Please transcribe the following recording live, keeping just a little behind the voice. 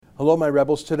Hello, my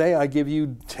rebels. Today I give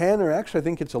you 10, or actually I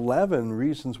think it's 11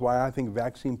 reasons why I think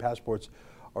vaccine passports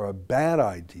are a bad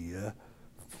idea,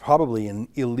 probably an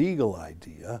illegal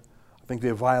idea. I think they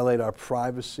violate our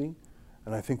privacy,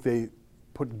 and I think they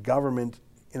put government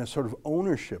in a sort of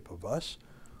ownership of us.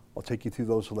 I'll take you through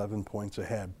those 11 points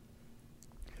ahead.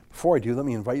 Before I do, let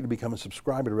me invite you to become a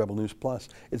subscriber to Rebel News Plus.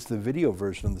 It's the video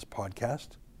version of this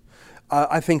podcast.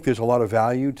 I think there's a lot of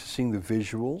value to seeing the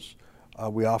visuals.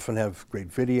 We often have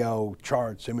great video,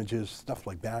 charts, images, stuff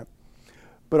like that.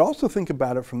 But also think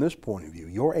about it from this point of view.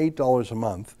 Your $8 a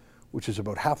month, which is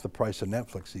about half the price of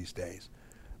Netflix these days,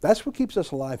 that's what keeps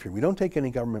us alive here. We don't take any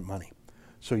government money.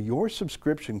 So your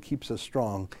subscription keeps us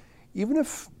strong. Even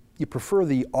if you prefer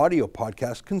the audio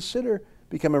podcast, consider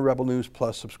becoming a Rebel News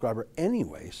Plus subscriber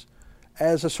anyways,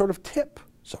 as a sort of tip,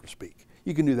 so to speak.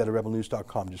 You can do that at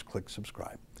rebelnews.com. Just click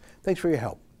subscribe. Thanks for your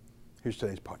help. Here's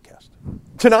today's podcast.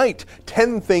 Tonight,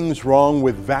 10 things wrong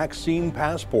with vaccine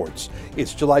passports.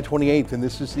 It's July 28th, and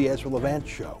this is the Ezra Levant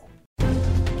Show.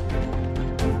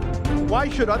 Why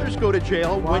should others go to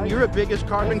jail when you're the biggest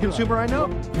carbon consumer I know?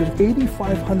 There's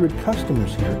 8,500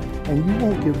 customers here, and you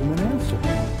won't give them an answer.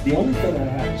 The only thing I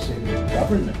have to say to the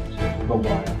government about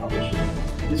why I publish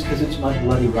it is because it's my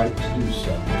bloody right to do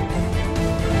so.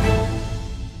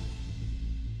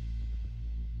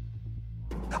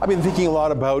 I've been thinking a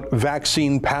lot about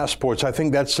vaccine passports. I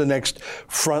think that's the next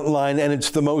front line, and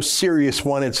it's the most serious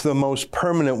one. It's the most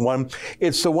permanent one.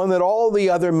 It's the one that all the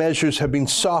other measures have been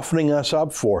softening us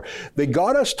up for. They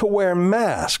got us to wear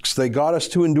masks. They got us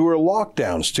to endure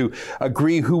lockdowns, to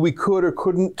agree who we could or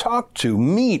couldn't talk to,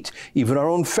 meet, even our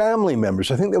own family members.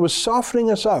 I think that was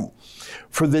softening us up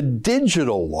for the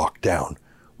digital lockdown,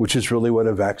 which is really what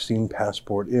a vaccine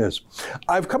passport is.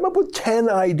 I've come up with 10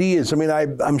 ideas. I mean,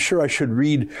 I'm sure I should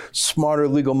read Smarter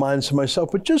Legal Minds to myself,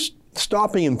 but just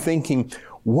stopping and thinking,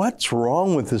 what's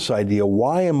wrong with this idea?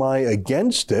 Why am I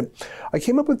against it? I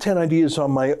came up with 10 ideas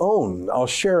on my own. I'll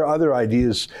share other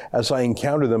ideas as I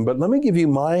encounter them, but let me give you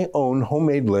my own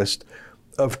homemade list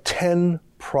of 10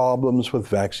 problems with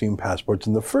vaccine passports.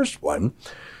 And the first one,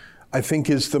 I think,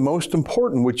 is the most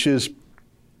important, which is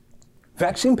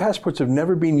vaccine passports have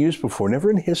never been used before, never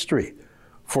in history,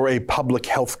 for a public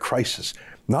health crisis.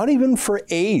 Not even for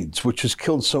AIDS, which has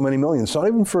killed so many millions. Not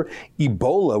even for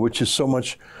Ebola, which is so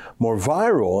much more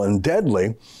viral and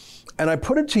deadly. And I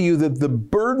put it to you that the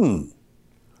burden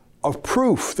of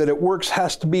proof that it works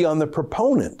has to be on the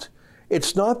proponent.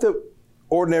 It's not that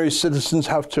ordinary citizens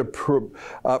have to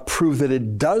prove that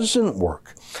it doesn't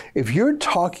work. If you're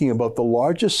talking about the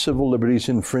largest civil liberties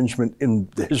infringement in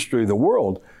the history of the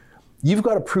world, you've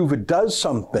got to prove it does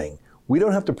something. We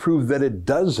don't have to prove that it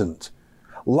doesn't.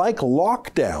 Like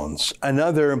lockdowns,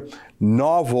 another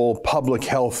novel public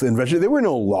health invention. There were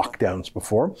no lockdowns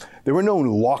before. There were no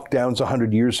lockdowns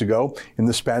 100 years ago in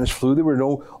the Spanish flu. There were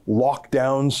no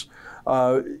lockdowns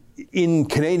in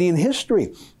Canadian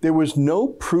history. There was no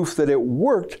proof that it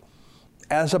worked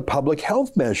as a public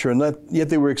health measure, and yet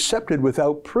they were accepted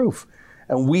without proof.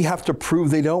 And we have to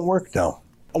prove they don't work now.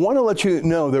 I want to let you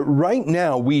know that right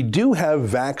now we do have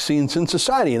vaccines in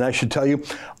society. And I should tell you,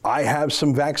 I have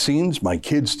some vaccines. My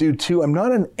kids do too. I'm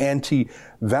not an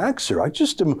anti-vaxxer. I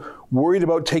just am worried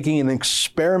about taking an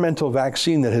experimental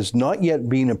vaccine that has not yet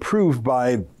been approved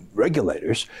by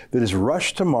regulators, that is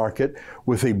rushed to market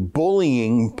with a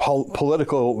bullying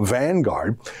political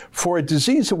vanguard for a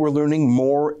disease that we're learning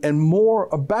more and more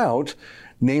about,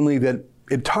 namely that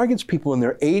it targets people in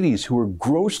their 80s who are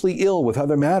grossly ill with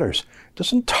other matters. It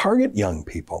doesn't target young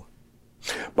people.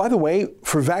 By the way,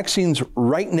 for vaccines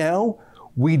right now,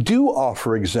 we do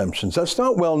offer exemptions. That's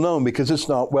not well known because it's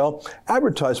not well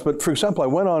advertised. But for example, I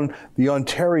went on the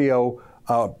Ontario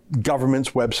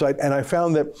government's website and I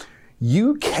found that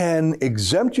you can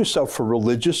exempt yourself for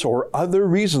religious or other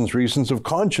reasons of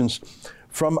conscience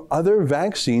from other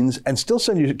vaccines and still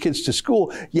send your kids to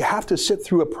school. You have to sit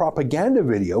through a propaganda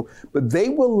video, but they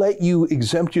will let you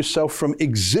exempt yourself from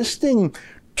existing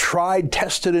tried,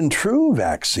 tested, and true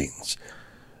vaccines.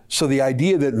 So the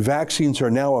idea that vaccines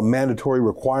are now a mandatory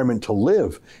requirement to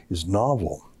live is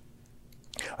novel.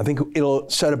 I think it'll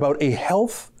set about a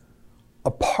health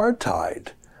apartheid.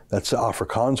 That's the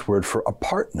Afrikaans word for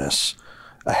apartness.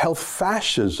 A health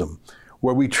fascism,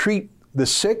 where we treat the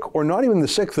sick, or not even the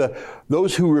sick,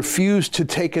 those who refuse to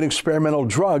take an experimental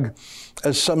drug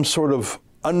as some sort of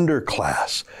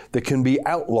underclass that can be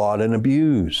outlawed and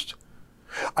abused.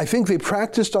 I think they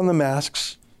practiced on the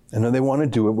masks, and now they want to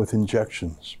do it with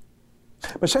injections.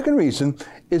 My second reason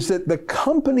is that the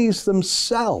companies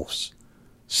themselves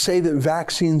say that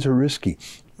vaccines are risky.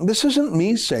 This isn't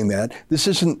me saying that. This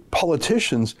isn't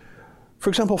politicians. For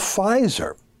example,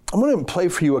 Pfizer I'm going to play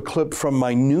for you a clip from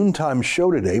my noontime show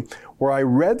today where I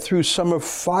read through some of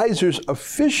Pfizer's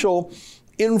official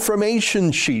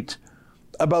information sheet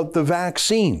about the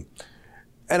vaccine.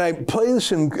 And I play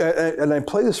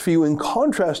this for you in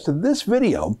contrast to this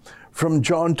video from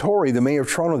John Tory, the mayor of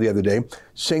Toronto, the other day,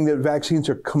 saying that vaccines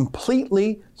are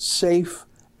completely safe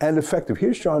and effective.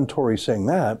 Here's John Tory saying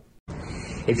that.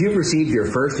 If you've received your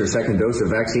first or second dose of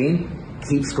vaccine,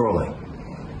 keep scrolling.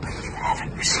 But if you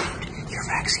haven't received your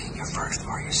vaccine, your first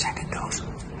or your second dose,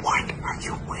 what are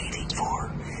you waiting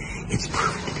for? It's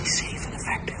proven to be safe and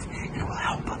effective, and it will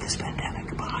help put this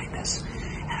pandemic behind us.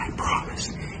 And I promise,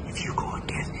 if you go and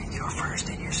get your first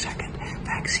and your second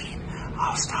vaccine,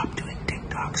 I'll stop doing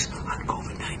TikToks on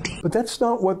COVID-19. But that's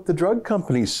not what the drug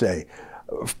companies say.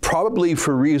 Probably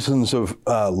for reasons of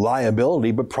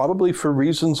liability, but probably for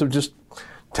reasons of just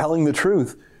telling the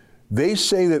truth. They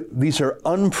say that these are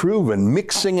unproven.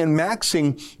 Mixing and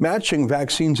matching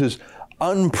vaccines is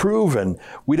unproven.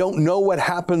 We don't know what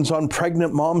happens on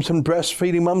pregnant moms and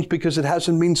breastfeeding moms because it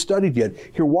hasn't been studied yet.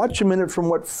 Here, watch a minute from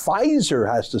what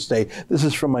Pfizer has to say. This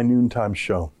is from my noontime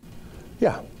show.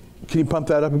 Yeah, can you pump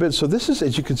that up a bit? So this is,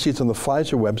 as you can see, it's on the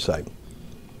Pfizer website.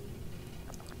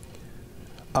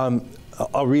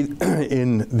 I'll read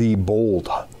in the bold.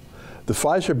 The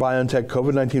Pfizer-BioNTech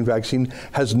COVID-19 vaccine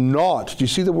has not, do you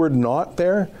see the word not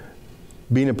there?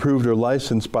 Been approved or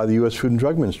licensed by the U.S. Food and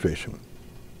Drug Administration,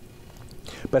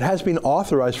 but has been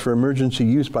authorized for emergency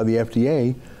use by the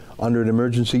FDA under an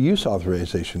emergency use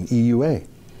authorization, EUA,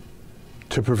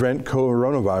 to prevent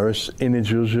coronavirus in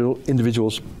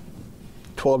individuals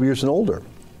 12 years and older.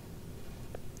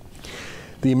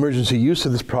 The emergency use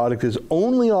of this product is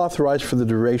only authorized for the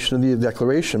duration of the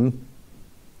declaration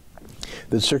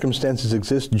that circumstances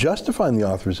exist justifying the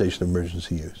authorization of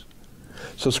emergency use.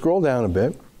 So scroll down a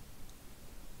bit.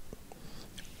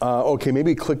 Okay,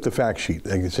 maybe click the fact sheet.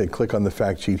 I can say click on the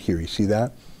fact sheet here. You see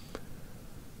that?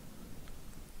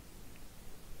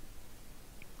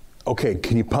 Okay,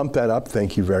 can you pump that up?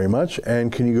 Thank you very much.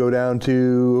 And can you go down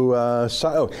to,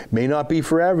 may not be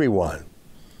for everyone.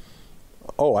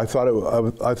 Oh, I thought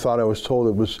I was told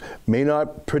it was may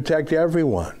not protect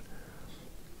everyone.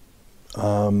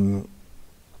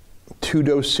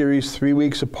 2-dose series 3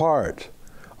 weeks apart.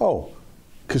 Oh,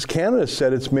 because Canada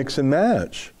said it's mix and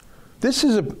match. This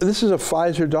is a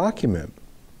Pfizer document.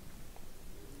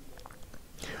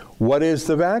 What is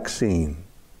the vaccine?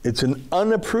 It's an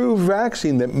unapproved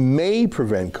vaccine that may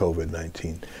prevent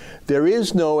COVID-19. There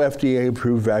is no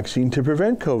FDA-approved vaccine to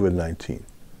prevent COVID-19.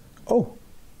 Oh.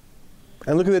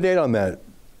 And look at the date on that,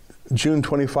 June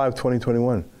 25,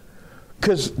 2021.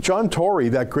 Because John Tory,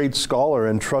 that great scholar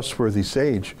and trustworthy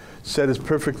sage, said it's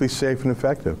perfectly safe and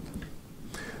effective.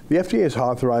 The FDA has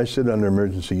authorized it under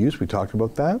emergency use. We talked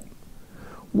about that.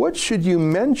 What should you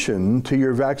mention to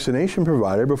your vaccination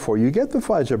provider before you get the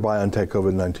Pfizer-BioNTech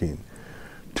COVID-19?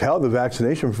 Tell the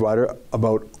vaccination provider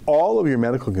about all of your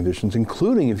medical conditions,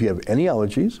 including if you have any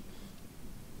allergies,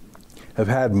 have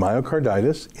had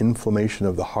myocarditis, inflammation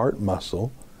of the heart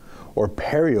muscle, or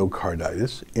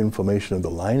pericarditis, inflammation of the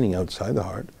lining outside the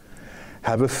heart,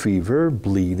 have a fever,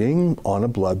 bleeding, on a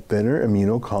blood thinner,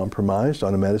 immunocompromised,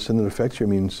 on a medicine that affects your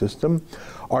immune system,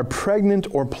 are pregnant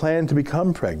or plan to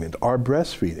become pregnant, are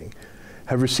breastfeeding,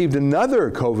 have received another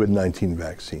COVID-19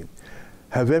 vaccine,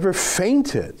 have ever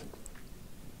fainted.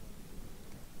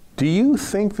 Do you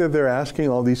think that they're asking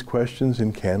all these questions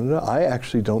in Canada? I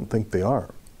actually don't think they are.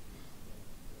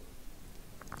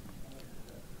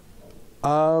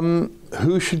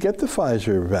 Who should get the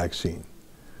Pfizer vaccine?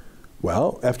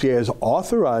 Well, FDA has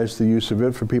authorized the use of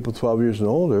it for people 12 years and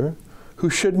older who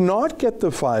should not get the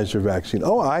Pfizer vaccine.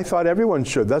 Oh, I thought everyone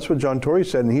should. That's what John Tory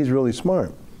said, and he's really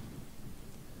smart.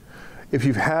 If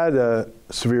you've had a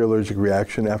severe allergic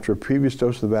reaction after a previous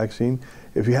dose of the vaccine,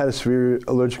 if you had a severe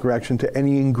allergic reaction to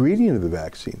any ingredient of the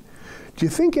vaccine, do you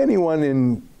think anyone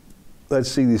in,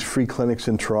 let's see, these free clinics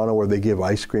in Toronto where they give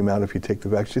ice cream out if you take the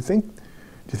vaccine,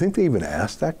 do you think they even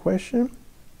asked that question?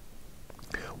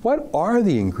 What are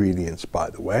the ingredients, by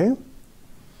the way?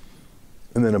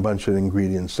 And then a bunch of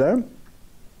ingredients there.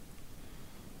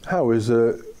 How is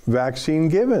a vaccine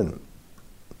given?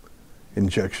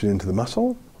 Injection into the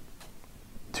muscle,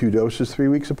 2 doses 3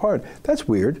 weeks apart. That's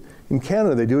weird. In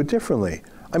Canada, they do it differently.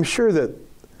 I'm sure that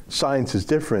science is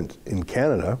different in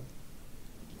Canada.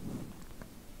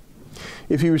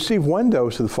 If you receive 1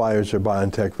 dose of the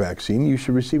Pfizer-BioNTech vaccine, you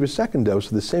should receive a 2nd dose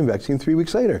of the same vaccine 3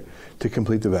 weeks later to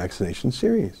complete the vaccination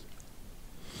series.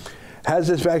 Has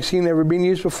this vaccine ever been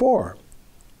used before?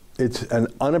 It's an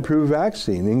unapproved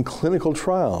vaccine in clinical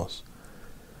trials.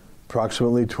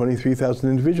 Approximately 23,000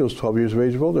 individuals 12 years of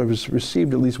age or older have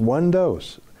received at least 1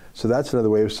 dose So that's another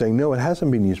way of saying, no, it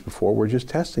hasn't been used before. We're just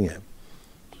testing it.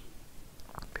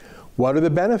 What are the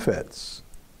benefits?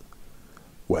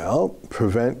 Well,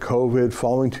 prevent COVID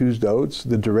following 2 doses.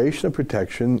 The duration of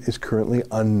protection is currently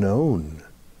unknown.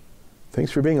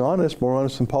 Thanks for being honest, more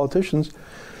honest than politicians.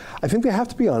 I think they have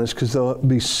to be honest because they'll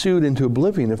be sued into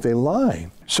oblivion if they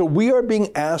lie. So we are being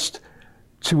asked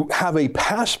to have a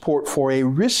passport for a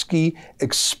risky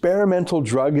experimental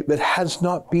drug that has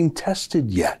not been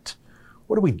tested yet.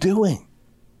 What are we doing?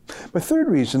 My third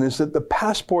reason is that the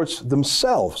passports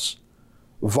themselves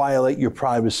violate your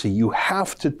privacy. You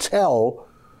have to tell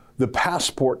the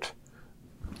passport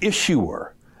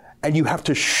issuer, and you have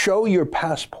to show your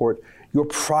passport your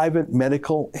private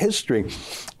medical history.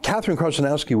 Catherine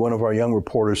Krasnowski, one of our young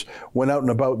reporters, went out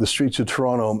and about the streets of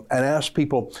Toronto and asked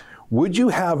people, would you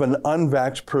have an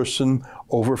unvaxxed person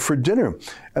over for dinner?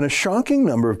 And a shocking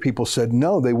number of people said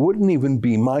no, they wouldn't even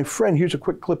be my friend. Here's a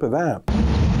quick clip of that.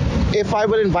 If I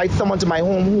would invite someone to my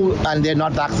home and they're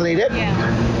not vaccinated,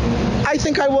 I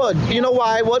think I would. You know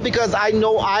why I would? Because I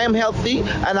know I am healthy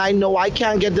and I know I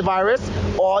can't get the virus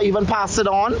or even pass it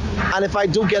on. And if I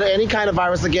do get any kind of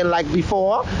virus again like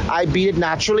before, I beat it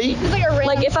naturally.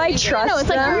 Like if I trust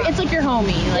them, it's like your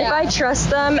homie. If I trust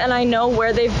them and I know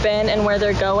where they've been and where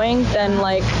they're going, then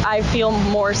like I feel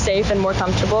more safe and more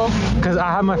comfortable. Because I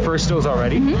have my first dose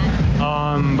already.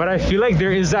 But I feel like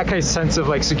there is that kind of sense of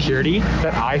like security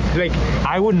that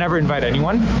I would never invite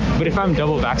anyone. But if I'm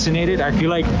double vaccinated, I feel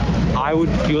like I would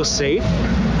feel safe.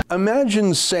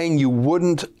 Imagine saying you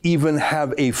wouldn't even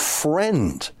have a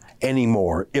friend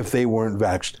anymore if they weren't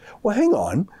vaxxed. Well, hang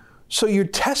on. So you're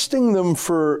testing them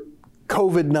for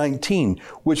COVID-19,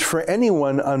 which for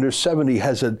anyone under 70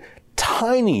 has a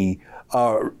tiny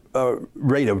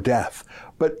rate of death.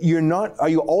 But you're not, are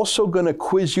you also going to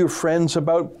quiz your friends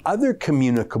about other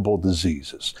communicable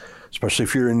diseases? Especially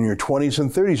if you're in your 20s and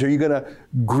 30s, are you going to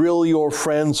grill your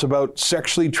friends about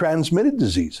sexually transmitted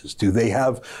diseases? Do they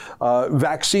have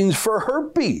vaccines for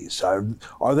herpes?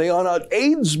 Are they on an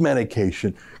AIDS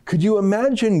medication? Could you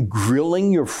imagine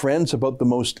grilling your friends about the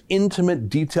most intimate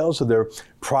details of their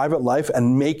private life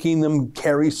and making them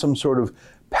carry some sort of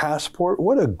passport?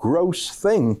 What a gross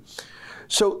thing.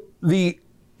 So the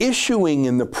issuing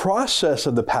and the process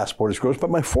of the passport is gross,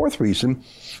 but my fourth reason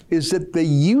is that the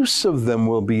use of them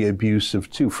will be abusive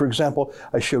too. For example,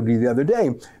 I showed you the other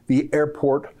day, the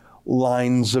airport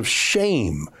lines of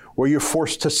shame, where you're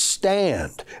forced to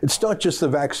stand. It's not just the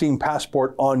vaccine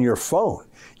passport on your phone.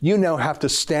 You now have to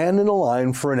stand in a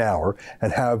line for an hour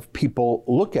and have people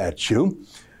look at you.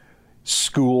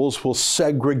 Schools will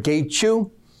segregate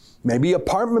you. Maybe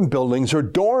apartment buildings or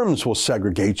dorms will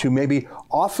segregate you. Maybe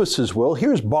offices will.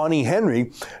 Here's Bonnie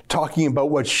Henry talking about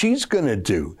what she's going to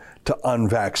do to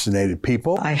unvaccinated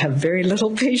people. I have very little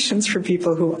patience for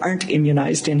people who aren't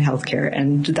immunized in healthcare,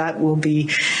 and that will be,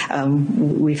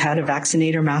 we've had a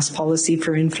vaccinator mass policy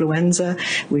for influenza.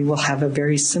 We will have a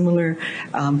very similar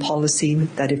policy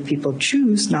that if people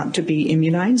choose not to be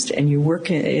immunized and you work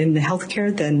in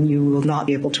healthcare, then you will not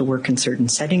be able to work in certain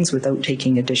settings without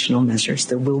taking additional measures.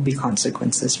 There will be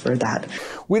consequences for that.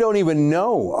 We don't even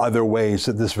know other ways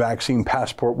that this vaccine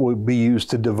passport will be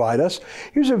used to divide us.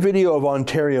 Here's a video of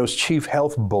Ontario's chief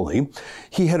health bully.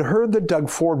 He had heard that Doug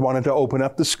Ford wanted to open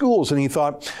up the schools, and he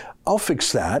thought, I'll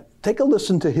fix that. Take a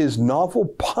listen to his novel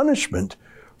punishment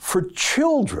for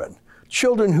children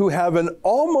who have an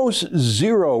almost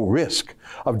zero risk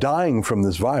of dying from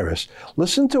this virus.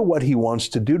 Listen to what he wants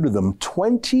to do to them.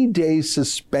 20-day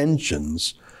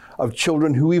suspensions of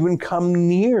children who even come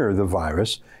near the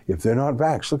virus if they're not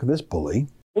vaxxed. Look at this bully.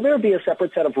 Will there be a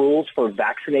separate set of rules for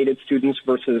vaccinated students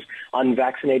versus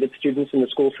unvaccinated students in the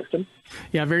school system?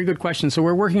 Yeah, very good question. So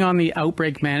we're working on the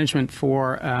outbreak management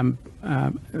for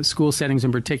school settings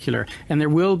in particular, and there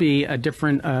will be a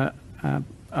different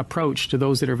approach to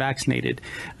those that are vaccinated.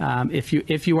 If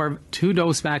you are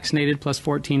 2-dose vaccinated plus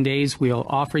 14 days, we'll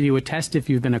offer you a test if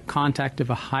you've been a contact of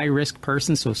a high-risk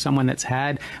person, so someone that's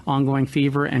had ongoing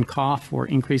fever and cough or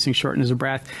increasing shortness of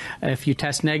breath. If you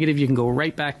test negative, you can go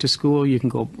right back to school, you can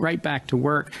go right back to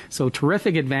work. So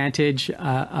terrific advantage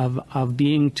of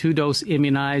being 2-dose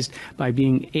immunized by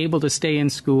being able to stay in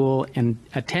school and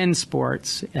attend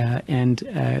sports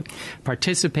and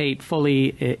participate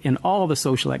fully in all the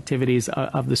social activities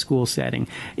of the school setting.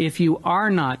 If you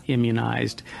are not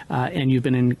immunized and you've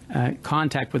been in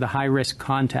contact with a high-risk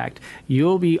contact,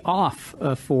 you'll be off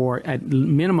for a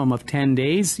minimum of 10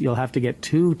 days. You'll have to get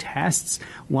 2 tests,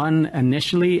 one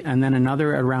initially and then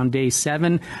another around day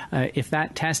 7. If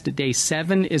that test at day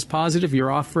 7 is positive,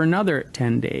 you're off for another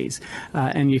 10 days.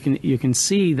 And you can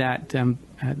see that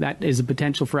That is a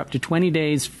potential for up to 20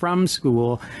 days from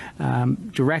school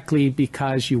directly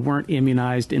because you weren't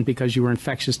immunized and because you were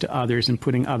infectious to others and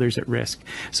putting others at risk.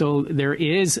 So there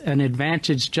is an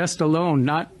advantage just alone,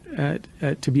 not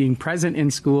to being present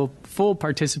in school, full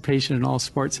participation in all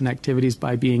sports and activities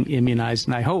by being immunized.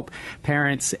 And I hope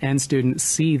parents and students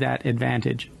see that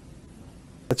advantage.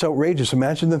 That's outrageous.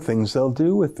 Imagine the things they'll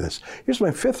do with this. Here's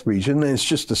my fifth reason, and it's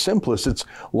just the simplest. It's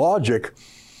logic.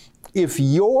 If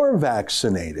you're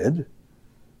vaccinated,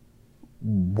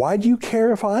 why do you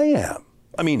care if I am?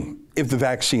 I mean, if the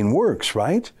vaccine works,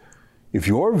 right? If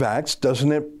you're vaxxed,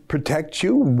 doesn't it protect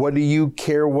you? What do you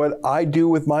care what I do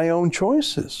with my own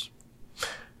choices?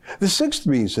 The sixth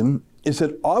reason is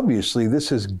that obviously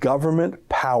this is government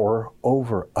power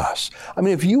over us. I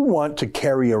mean, if you want to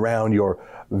carry around your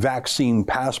vaccine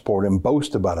passport and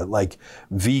boast about it, like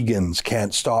vegans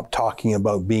can't stop talking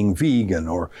about being vegan,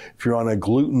 or if you're on a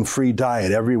gluten-free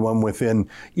diet, everyone within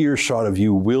earshot of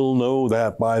you will know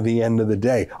that by the end of the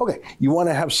day. Okay, you want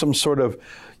to have some sort of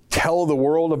tell the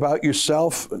world about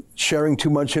yourself, sharing too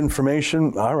much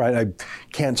information, all right, I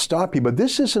can't stop you, but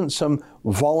this isn't some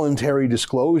voluntary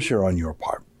disclosure on your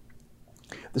part.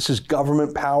 This is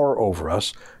government power over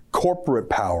us, corporate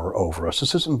power over us.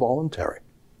 This isn't voluntary.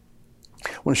 I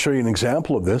want to show you an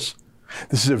example of this.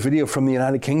 This is a video from the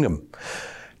United Kingdom.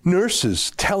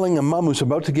 Nurses telling a mom who's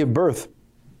about to give birth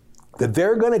that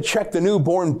they're going to check the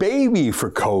newborn baby for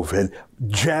COVID,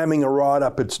 jamming a rod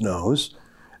up its nose.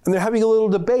 And they're having a little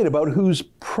debate about whose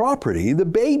property the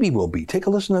baby will be. Take a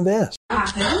listen to this.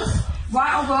 Happens,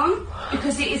 right or wrong,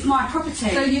 because it is my property.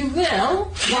 So you will,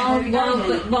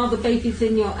 while the baby's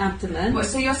in your abdomen. What,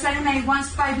 so you're saying me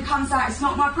once the baby comes out, it's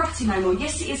not my property no more?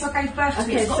 Yes, it is. I gave birth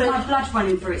to it. It's got my blood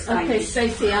running through its veins. Okay,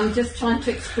 Stacey, I'm just trying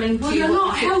to explain to you. Well, you're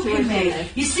not helping me.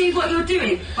 You see what you're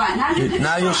doing? Right, now look at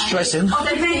now you're stressing. Oh, no.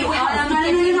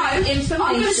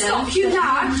 I'm going to stop you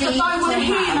now because I don't want to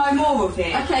hear no more of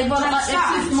it. Okay, well, this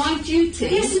is my duty.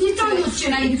 Yes, and you don't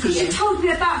your duty because you told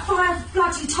me about 5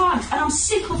 bloody times and I'm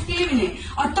sick of hearing it.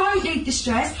 I don't need the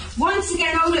stress. Once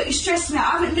again, oh look, you're stressing me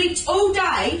out. I haven't leaked all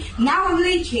day. Now I'm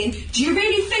leaking. Do you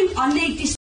really think I need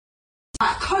this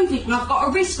COVID when I've got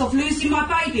a risk of losing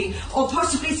my baby or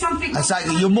possibly something?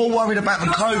 Exactly. You're more worried about the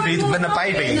COVID than the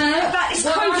baby. No, that is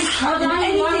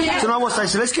COVID. Do you know what,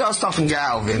 Stacey? Let's get our stuff and get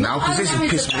out of here now because this is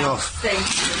pissing me off.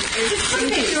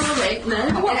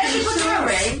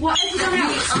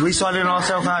 Are we signing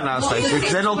ourselves out now, Stacey?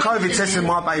 Because they're not COVID testing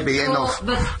my baby. End off.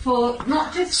 But for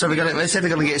not just. So they said they're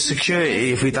going to get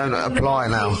security if we don't apply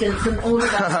now.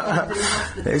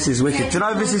 This is wicked. Do you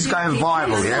know this is going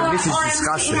viral? Yeah, this is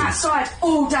disgusting. Outside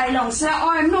all day long, so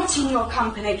I am not in your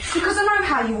company because I know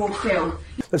how you all feel.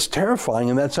 That's terrifying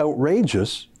and that's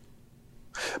outrageous.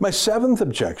 My seventh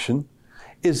objection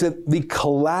is that the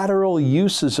collateral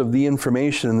uses of the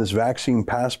information in this vaccine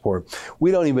passport,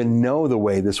 we don't even know the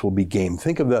way this will be gamed.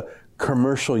 Think of the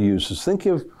commercial uses. Think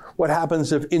of what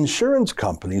happens if insurance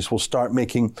companies will start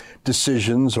making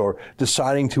decisions or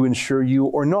deciding to insure you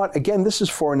or not. Again, this is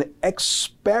for an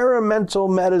experimental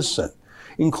medicine,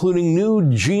 including new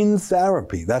gene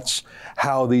therapy. That's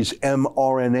how these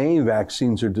mRNA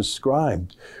vaccines are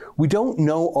described. We don't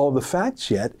know all the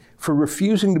facts yet for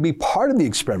refusing to be part of the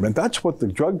experiment. That's what the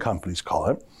drug companies call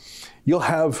it. You'll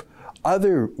have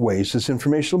other ways this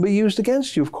information will be used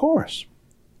against you, of course.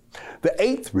 The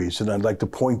eighth reason I'd like to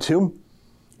point to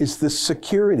is the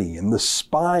security and the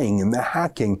spying and the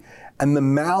hacking and the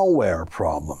malware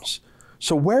problems.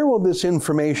 So where will this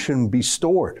information be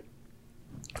stored?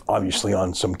 Obviously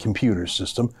on some computer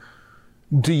system.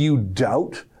 Do you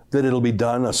doubt that it'll be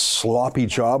done a sloppy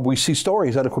job? We see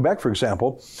stories out of Quebec, for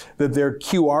example, that their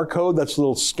QR code, that's a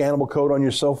little scannable code on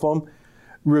your cell phone,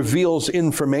 reveals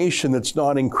information that's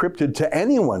not encrypted to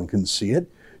anyone can see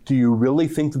it. Do you really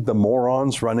think that the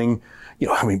morons running,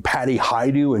 Patty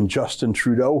Hajdu and Justin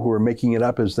Trudeau, who are making it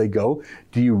up as they go,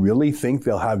 do you really think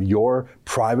they'll have your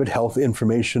private health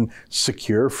information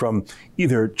secure from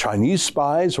either Chinese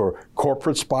spies or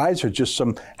corporate spies or just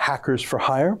some hackers for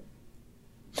hire?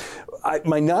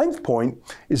 My ninth point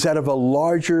is that of a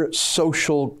larger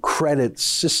social credit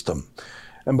system.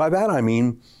 And by that I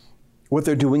mean what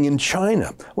they're doing in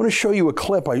China. I want to show you a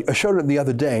clip. I showed it the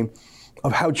other day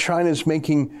of how China is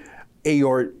making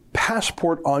your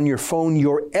passport on your phone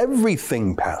your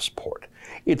everything passport.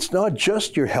 It's not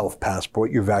just your health passport,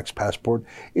 your vax passport,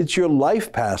 it's your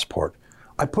life passport.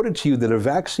 I put it to you that a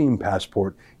vaccine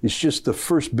passport is just the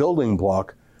first building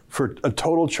block for a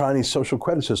total Chinese social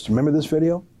credit system. Remember this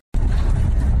video?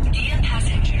 Dear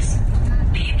passengers,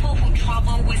 people who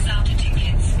travel without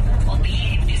tickets or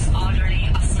behave disorderly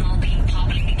or smoke in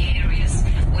public areas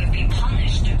will be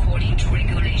punished according to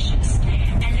regulations.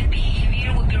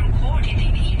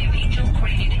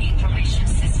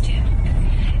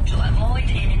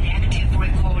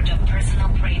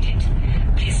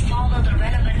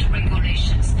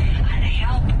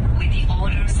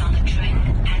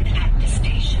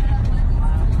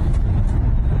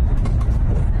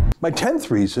 My 10th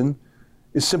reason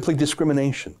is simply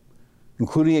discrimination,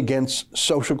 including against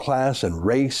social class and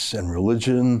race and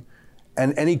religion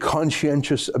and any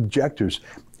conscientious objectors.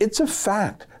 It's a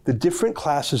fact that different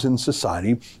classes in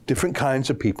society, different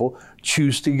kinds of people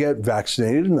choose to get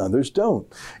vaccinated and others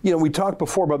don't. You know, we talked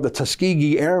before about the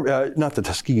Tuskegee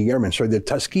the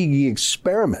Tuskegee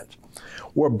experiment,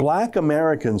 where Black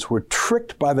Americans were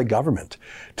tricked by the government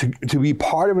to be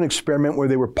part of an experiment where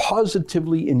they were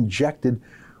positively injected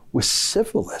with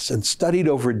syphilis and studied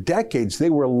over decades. They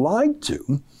were lied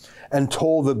to and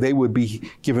told that they would be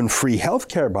given free health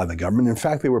care by the government. In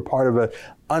fact, they were part of an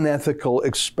unethical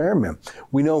experiment.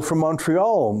 We know from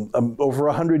Montreal over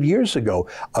 100 years ago,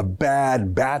 a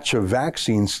bad batch of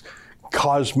vaccines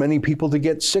caused many people to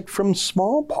get sick from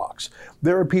smallpox.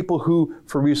 There are people who,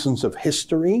 for reasons of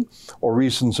history or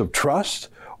reasons of trust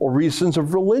or reasons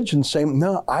of religion, say,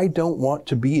 no, I don't want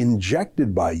to be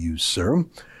injected by you, sir.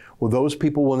 Well, those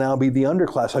people will now be the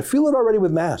underclass. I feel it already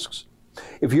with masks.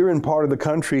 If you're in part of the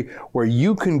country where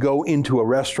you can go into a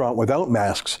restaurant without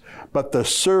masks, but the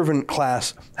servant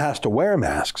class has to wear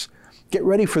masks, get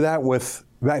ready for that with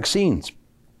vaccines.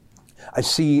 I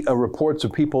see reports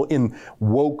of people in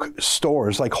woke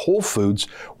stores like Whole Foods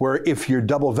where if you're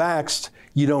double vaxxed,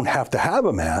 you don't have to have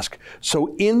a mask.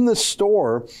 So in the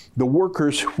store, the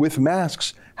workers with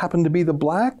masks happen to be the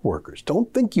Black workers.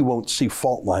 Don't think you won't see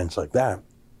fault lines like that.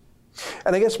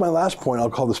 And I guess my last point, I'll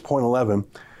call this point 11,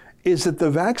 is that the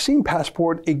vaccine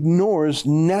passport ignores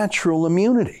natural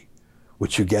immunity,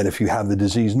 which you get if you have the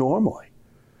disease normally.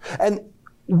 And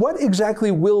what exactly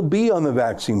will be on the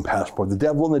vaccine passport? The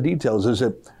devil in the details. Is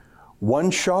it one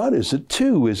shot? Is it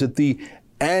two? Is it the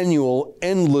annual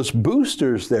endless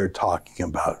boosters they're talking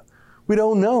about? We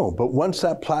don't know. But once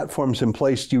that platform's in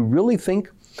place, do you really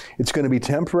think it's going to be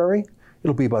temporary?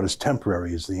 It'll be about as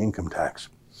temporary as the income tax.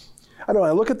 I don't know.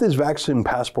 I look at this vaccine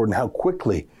passport and how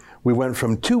quickly we went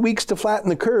from 2 weeks to flatten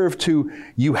the curve to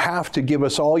you have to give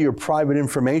us all your private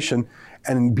information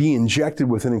and be injected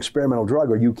with an experimental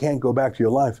drug or you can't go back to your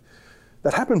life.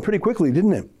 That happened pretty quickly,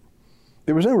 didn't it?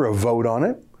 There was never a vote on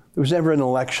it. There was never an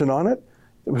election on it.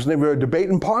 There was never a debate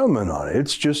in Parliament on it.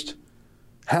 It's just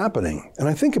happening. And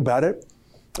I think about it,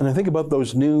 and I think about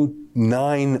those new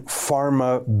 9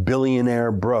 pharma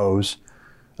billionaire bros,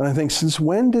 and I think, since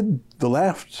when did the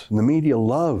left and the media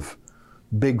love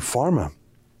big pharma?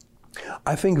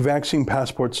 I think vaccine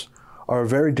passports are a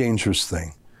very dangerous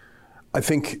thing. I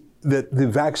think that the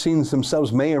vaccines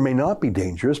themselves may or may not be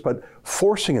dangerous, but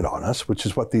forcing it on us, which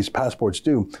is what these passports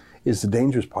do, is the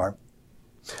dangerous part.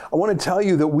 I want to tell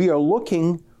you that we are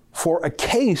looking for a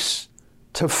case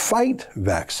to fight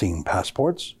vaccine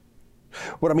passports.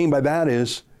 What I mean by that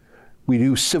is we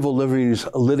do civil liberties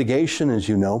litigation, as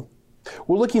you know.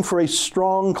 We're looking for a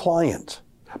strong client.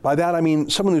 By that, I mean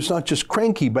someone who's not just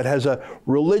cranky, but has a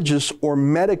religious or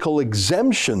medical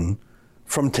exemption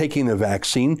from taking the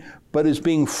vaccine, but is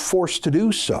being forced to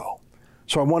do so.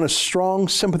 So I want a strong,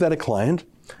 sympathetic client,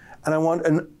 and I want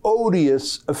an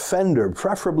odious offender,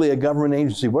 preferably a government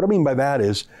agency. What I mean by that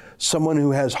is someone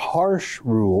who has harsh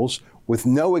rules with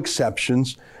no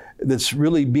exceptions, that's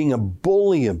really being a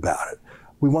bully about it.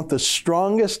 We want the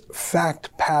strongest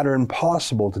fact pattern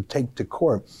possible to take to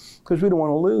court because we don't want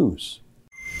to lose.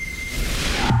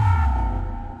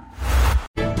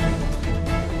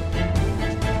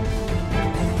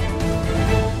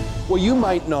 Well, you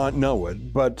might not know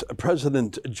it, but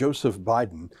President Joseph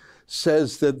Biden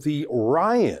says that the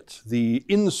riot, the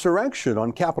insurrection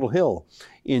on Capitol Hill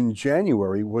in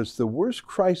January was the worst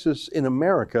crisis in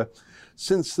America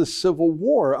since the Civil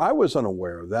War. I was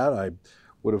unaware of that. I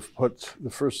would have put the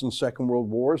First and Second World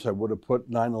Wars, I would have put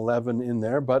 9/11 in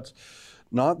there, but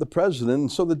not the president.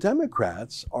 And so the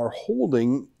Democrats are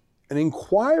holding an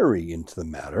inquiry into the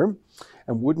matter.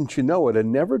 And wouldn't you know it, a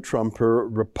never-Trumper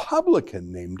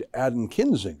Republican named Adam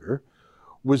Kinzinger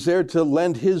was there to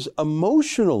lend his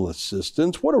emotional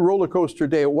assistance. What a roller coaster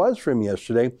day it was for him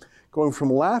yesterday, going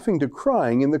from laughing to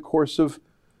crying in the course of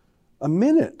a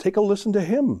minute. Take a listen to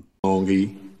him.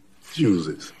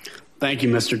 Fuses. Thank you,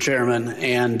 Mr. Chairman,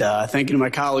 and thank you to my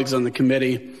colleagues on the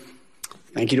committee.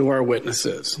 Thank you to our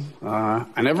witnesses.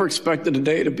 I never expected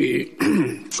today to be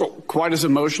quite as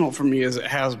emotional for me as it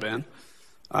has been.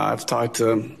 I've talked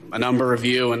to a number of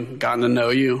you and gotten to know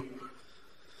you.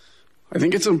 I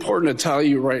think it's important to tell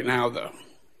you right now, though.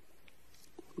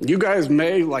 You guys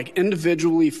may,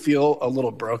 individually feel a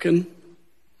little broken.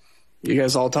 You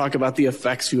guys all talk about the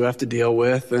effects you have to deal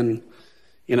with, and,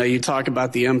 you talk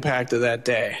about the impact of that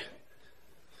day.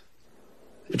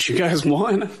 But you guys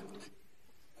won.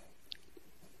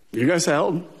 You guys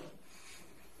held.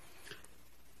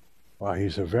 Wow,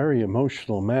 he's a very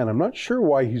emotional man. I'm not sure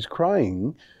why he's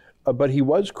crying, but he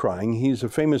was crying. He's a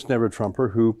famous never-Trumper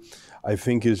who I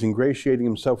think is ingratiating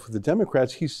himself with the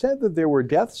Democrats. He said that there were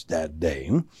deaths that day.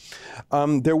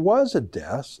 There was a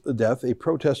death. A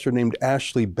protester named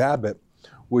Ashley Babbitt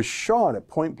was shot at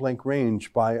point-blank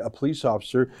range by a police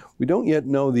officer. We don't yet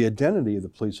know the identity of the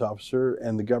police officer,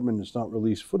 and the government has not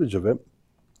released footage of it.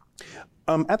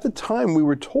 At the time, we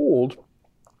were told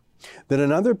that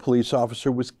another police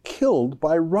officer was killed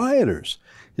by rioters.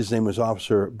 His name was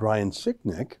Officer Brian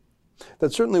Sicknick.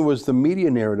 That certainly was the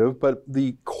media narrative, but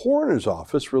the coroner's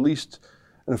office released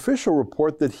an official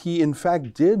report that he, in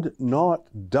fact, did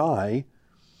not die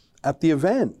at the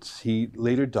event. He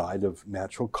later died of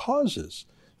natural causes.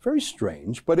 Very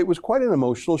strange, but it was quite an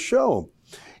emotional show.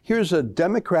 Here's a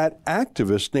Democrat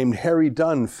activist named Harry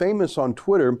Dunn, famous on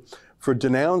Twitter for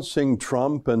denouncing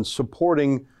Trump and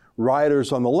supporting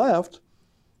rioters on the left,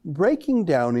 breaking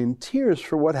down in tears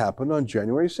for what happened on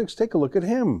January 6th. Take a look at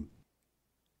him.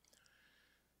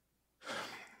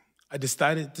 I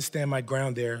decided to stand my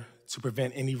ground there to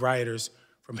prevent any rioters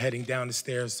from heading down the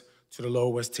stairs to the Lower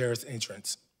West Terrace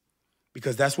entrance,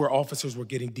 because that's where officers were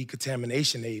getting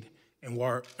decontamination aid and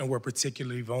were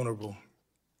particularly vulnerable.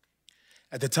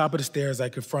 At the top of the stairs, I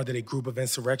confronted a group of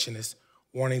insurrectionists,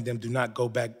 warning them do not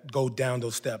go down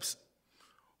those steps.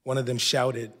 One of them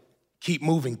shouted, "Keep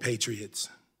moving, patriots."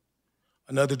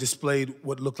 Another displayed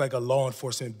what looked like a law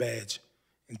enforcement badge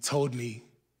and told me,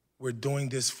 "We're doing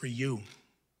this for you."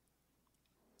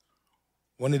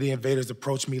 One of the invaders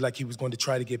approached me like he was going to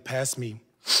try to get past me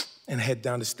and head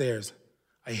down the stairs.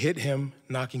 I hit him,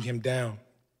 knocking him down.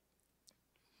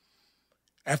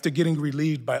 After getting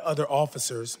relieved by other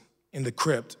officers in the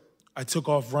crypt, I took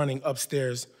off running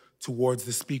upstairs towards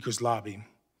the speaker's lobby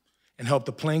and helped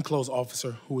a plainclothes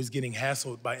officer who was getting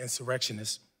hassled by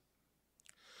insurrectionists.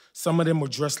 Some of them were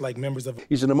dressed like members of...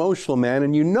 He's an emotional man,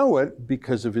 and you know it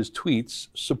because of his tweets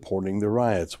supporting the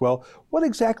riots. Well, what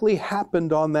exactly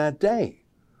happened on that day?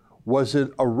 Was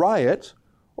it a riot,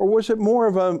 or was it more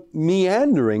of a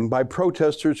meandering by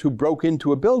protesters who broke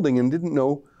into a building and didn't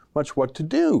know much what to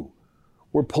do?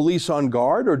 Were police on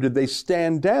guard, or did they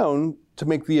stand down to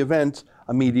make the event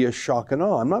a media shock and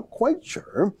awe? I'm not quite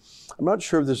sure. I'm not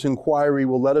sure if this inquiry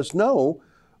will let us know,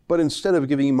 but instead of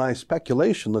giving you my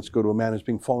speculation, let's go to a man who's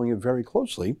been following it very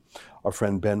closely, our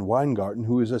friend Ben Weingarten,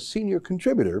 who is a senior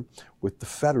contributor with The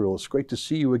Federal. It's great to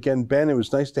see you again, Ben. It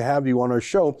was nice to have you on our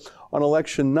show on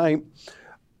election night.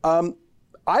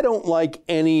 I don't like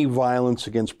any violence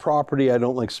against property. I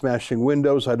don't like smashing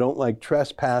windows. I don't like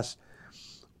trespass.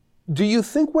 Do you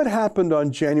think what happened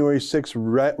on January 6th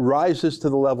rises to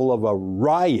the level of a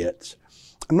riot?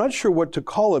 I'm not sure what to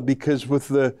call it, because with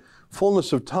the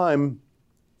fullness of time,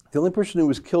 the only person who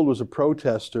was killed was a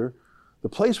protester. The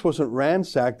place wasn't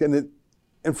ransacked, and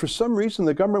for some reason,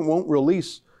 the government won't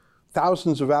release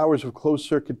thousands of hours of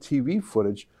closed-circuit TV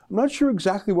footage. I'm not sure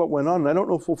exactly what went on, and I don't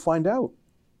know if we'll find out.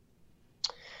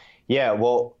 Yeah,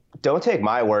 well, don't take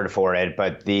my word for it,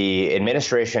 but the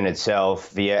administration itself,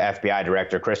 via FBI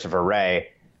Director Christopher Wray,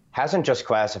 hasn't just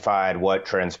classified what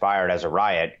transpired as a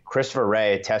riot. Christopher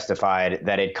Wray testified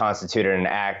that it constituted an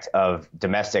act of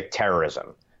domestic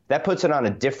terrorism. That puts it on a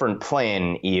different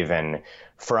plane even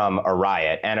from a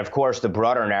riot. And of course, the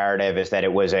broader narrative is that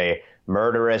it was a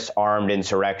murderous armed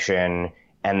insurrection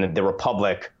and the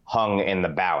Republic hung in the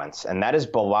balance. And that is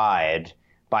belied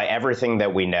by everything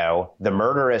that we know. The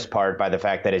murderous part by the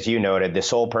fact that, as you noted, the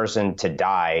sole person to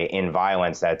die in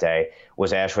violence that day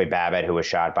was Ashley Babbitt, who was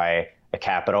shot by a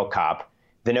Capitol cop.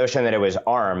 The notion that it was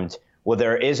armed, well,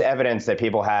 there is evidence that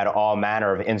people had all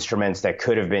manner of instruments that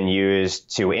could have been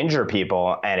used to injure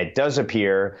people. And it does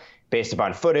appear, based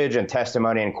upon footage and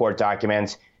testimony and court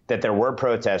documents, that there were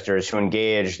protesters who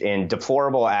engaged in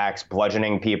deplorable acts,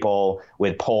 bludgeoning people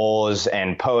with poles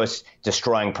and posts,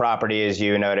 destroying property, as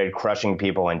you noted, crushing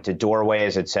people into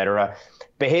doorways, etc.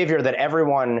 Behavior that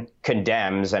everyone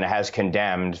condemns and has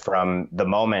condemned from the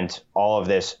moment all of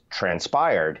this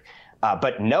transpired.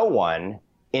 But no one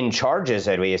in charges,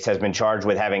 at least, has been charged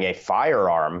with having a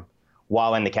firearm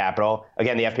while in the Capitol.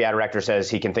 Again, the FBI director says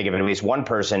he can think of at least one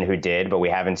person who did, but we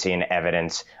haven't seen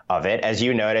evidence of it. As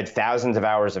you noted, thousands of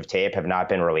hours of tape have not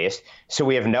been released, so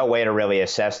we have no way to really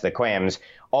assess the claims.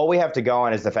 All we have to go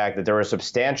on is the fact that there were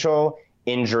substantial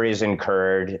injuries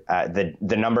incurred.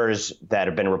 The numbers that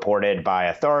have been reported by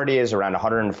authorities, around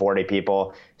 140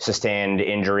 people sustained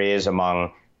injuries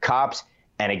among cops.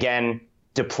 And again,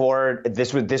 deplored.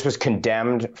 This was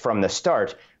condemned from the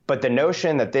start. But the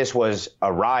notion that this was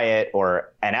a riot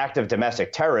or an act of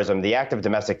domestic terrorism, the act of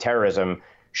domestic terrorism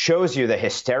shows you the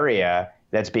hysteria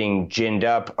that's being ginned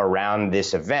up around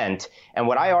this event. And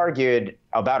what I argued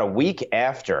about a week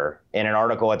after in an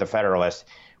article at The Federalist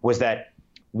was that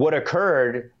what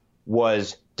occurred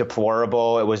was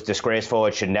deplorable, it was disgraceful,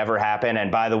 it should never happen.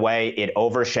 And by the way, it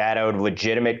overshadowed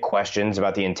legitimate questions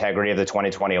about the integrity of the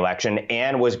 2020 election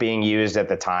and was being used at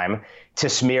the time to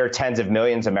smear tens of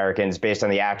millions of Americans based on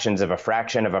the actions of a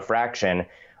fraction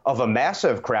of a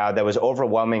massive crowd that was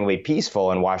overwhelmingly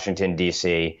peaceful in Washington,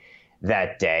 D.C.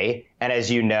 that day. And as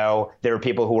you know, there were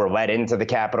people who were led into the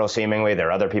Capitol seemingly. There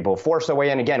are other people forced away.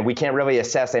 And again, we can't really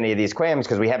assess any of these claims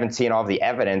because we haven't seen all of the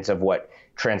evidence of what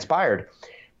transpired.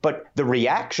 But the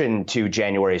reaction to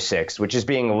January 6th, which is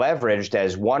being leveraged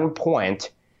as one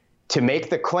point to make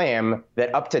the claim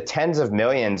that up to tens of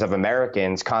millions of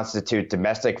Americans constitute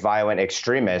domestic violent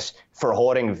extremists for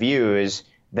holding views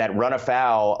that run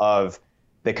afoul of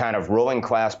the kind of ruling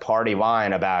class party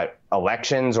line about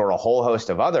elections or a whole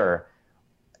host of other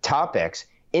topics,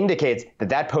 indicates that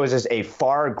that poses a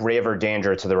far graver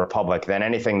danger to the republic than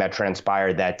anything that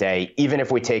transpired that day, even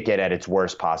if we take it at its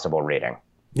worst possible reading.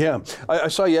 Yeah, I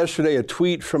saw yesterday a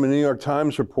tweet from a New York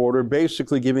Times reporter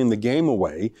basically giving the game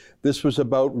away. This was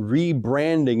about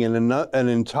rebranding an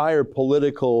entire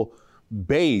political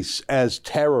base as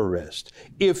terrorist.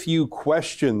 If you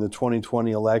question the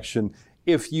 2020 election,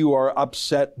 if you are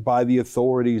upset by the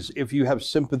authorities, if you have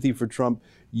sympathy for Trump,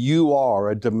 you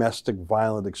are a domestic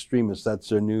violent extremist. That's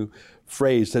their new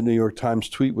phrase. That New York Times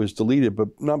tweet was deleted, but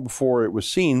not before it was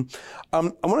seen. I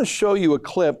want to show you a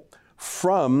clip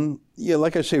from,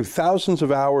 like I say, thousands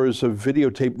of hours of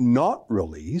videotape not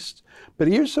released. But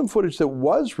here's some footage that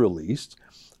was released.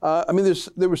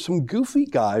 There were some goofy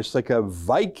guys, like a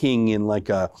Viking in like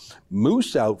a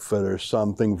moose outfit or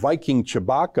something. Viking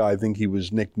Chewbacca, I think he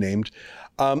was nicknamed.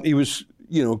 He was,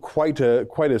 quite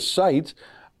a sight.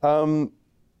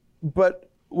 But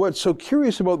what's so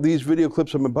curious about these video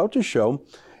clips I'm about to show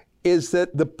is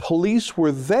that the police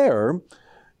were there.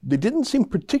 They didn't seem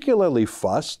particularly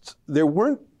fussed. There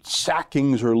weren't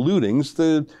sackings or lootings.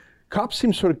 The cops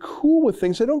seem sort of cool with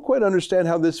things. I don't quite understand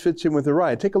how this fits in with the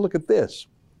riot. Take a look at this.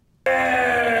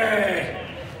 Hey!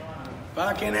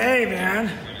 Fucking hey,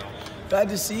 man. Glad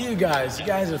to see you guys. You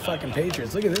guys are fucking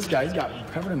patriots. Look at this guy. He's got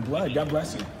covered in blood. God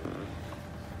bless you.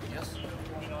 Yes.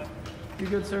 You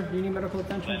good, sir? Do you need medical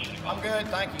attention? I'm good,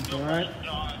 thank you. All right.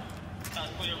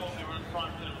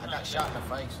 I got shot in the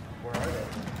face. Where are they?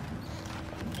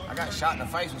 I got shot in the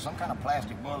face with some kind of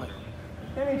plastic bullet.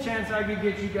 Any chance I could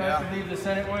get you guys to leave the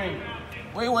Senate wing?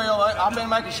 We will. I've been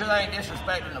making sure they ain't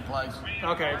disrespecting the place.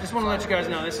 Okay, just want to let you guys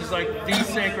know this is like the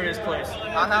sacredest place.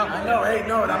 I know. Hey,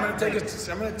 no, and I'm gonna take a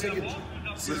seat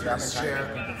in this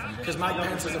chair because Mike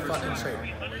Pence is a fucking traitor.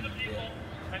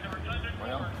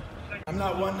 Well, I'm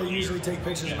not one to usually take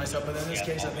pictures of myself, but in this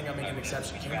case, I think I make an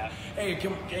exception. Hey,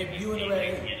 you and the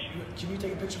Ray, can you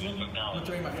take a picture of me? I'm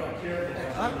throwing my phone.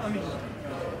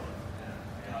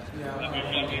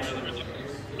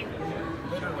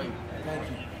 Literally. Thank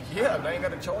you. Yeah, they ain't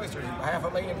got a choice. There's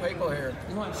 500,000 people here.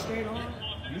 You want straight on?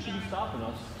 You should be stopping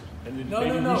us. No.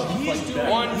 He's doing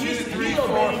 1, 2, 3, 4,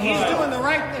 5. He's doing the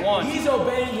right thing. He's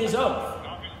obeying his oath.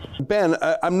 Ben,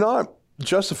 I'm not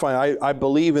justifying. I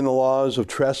believe in the laws of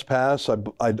trespass.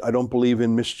 I don't believe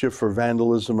in mischief or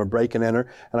vandalism or break and enter.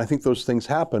 And I think those things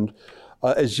happened.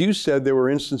 As you said, there were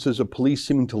instances of police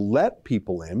seeming to let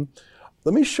people in.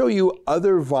 Let me show you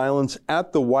other violence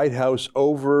at the White House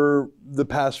over the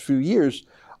past few years.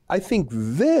 I think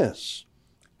this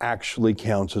actually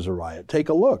counts as a riot. Take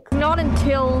a look. Not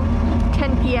until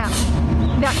 10 p.m.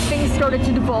 that things started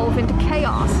to devolve into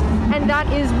chaos. And that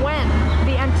is when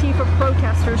the Antifa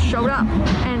protesters showed up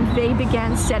and they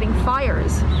began setting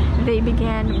fires. They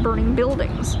began burning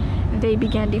buildings. They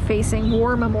began defacing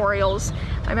war memorials.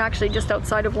 I'm actually just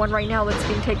outside of one right now that's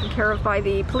being taken care of by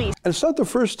the police. And it's not the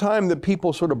first time that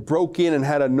people sort of broke in and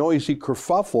had a noisy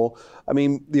kerfuffle. I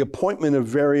mean, the appointment of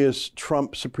various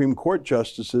Trump Supreme Court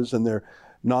justices and their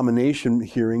nomination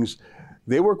hearings,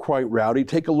 they were quite rowdy.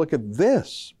 Take a look at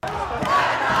this.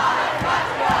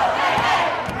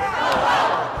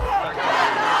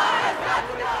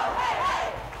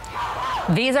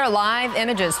 These are live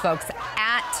images, folks,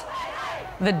 at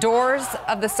the doors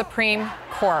of the Supreme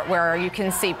Court, where you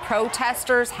can see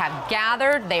protesters have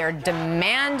gathered. They are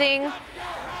demanding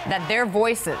that their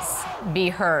voices be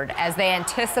heard as they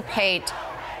anticipate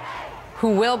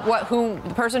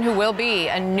the person who will be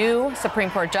a new Supreme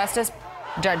Court justice,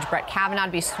 Judge Brett Kavanaugh,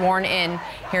 to be sworn in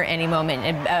here any moment.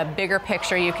 In a bigger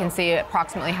picture, you can see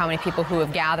approximately how many people who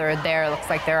have gathered there. It looks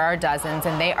like there are dozens,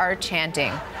 and they are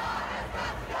chanting,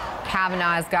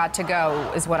 Kavanaugh's got to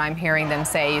go, is what I'm hearing them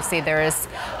say. You see, there is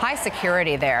high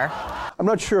security there. I'm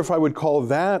not sure if I would call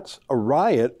that a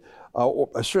riot.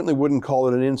 I certainly wouldn't call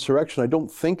it an insurrection. I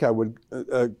don't think I would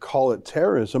call it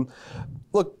terrorism.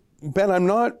 Look, Ben, I'm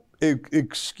not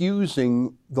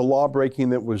excusing the law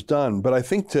breaking that was done, but I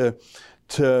think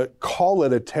to call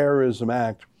it a terrorism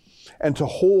act and to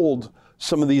hold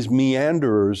some of these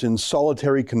meanderers in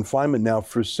solitary confinement now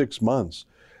for 6 months,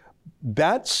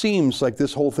 that seems like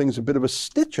this whole thing's a bit of a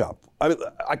stitch up.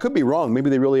 I could be wrong. Maybe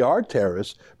they really are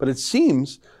terrorists, but it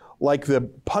seems like the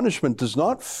punishment does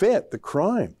not fit the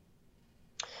crime.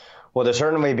 Well, they're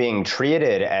certainly being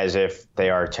treated as if they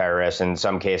are terrorists. In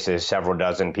some cases, several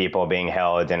dozen people being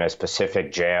held in a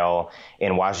specific jail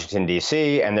in Washington,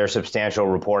 D.C., and there's substantial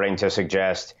reporting to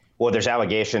suggest, well, there's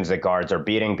allegations that guards are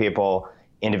beating people.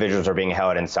 Individuals are being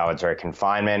held in solitary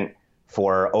confinement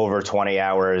for over 20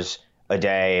 hours a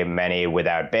day, many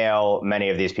without bail. Many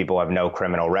of these people have no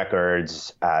criminal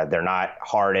records. They're not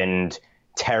hardened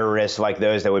terrorists like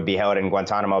those that would be held in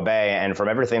Guantanamo Bay. And from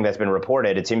everything that's been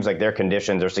reported, it seems like their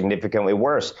conditions are significantly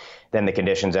worse than the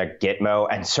conditions at Gitmo.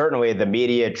 And certainly the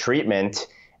media treatment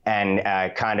and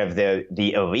kind of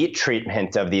the elite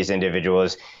treatment of these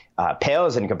individuals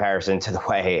pales in comparison to the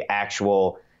way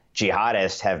actual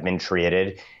jihadists have been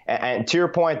treated. And to your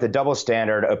point, the double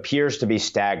standard appears to be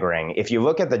staggering. If you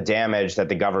look at the damage that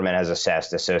the government has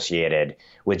assessed associated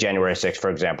with January 6th, for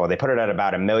example, they put it at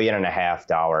about $1.5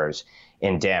 million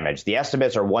in damage. The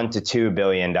estimates are $1 to $2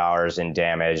 billion in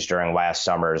damage during last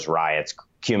summer's riots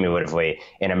cumulatively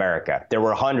in America. There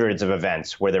were hundreds of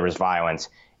events where there was violence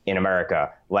in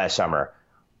America last summer.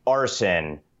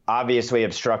 Arson, obviously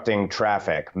obstructing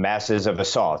traffic, masses of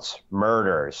assaults,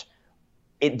 murders.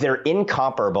 They're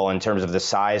incomparable in terms of the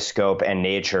size, scope, and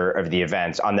nature of the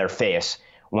events on their face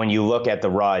when you look at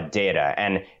the raw data.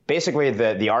 And basically,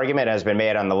 the argument has been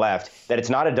made on the left that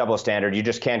it's not a double standard. You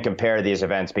just can't compare these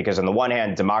events because on the one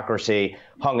hand, democracy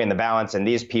hung in the balance, and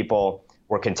these people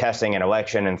were contesting an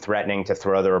election and threatening to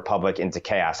throw the republic into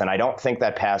chaos. And I don't think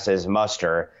that passes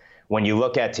muster when you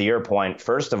look at, to your point,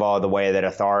 first of all, the way that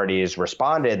authorities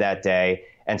responded that day,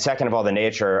 and second of all, the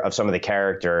nature of some of the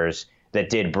characters that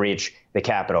did breach the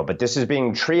Capitol. But this is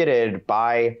being treated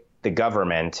by the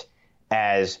government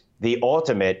as the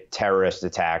ultimate terrorist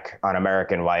attack on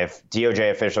American life.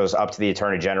 DOJ officials up to the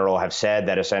Attorney General have said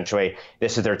that essentially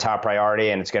this is their top priority,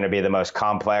 and it's going to be the most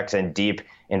complex and deep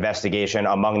investigation,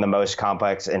 among the most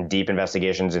complex and deep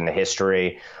investigations in the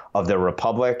history of the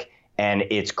Republic. And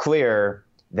it's clear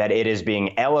that it is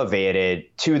being elevated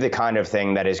to the kind of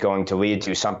thing that is going to lead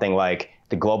to something like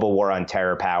the global war on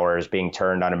terror powers being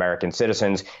turned on American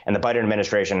citizens. And the Biden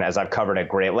administration, as I've covered at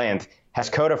great length, has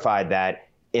codified that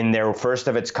in their first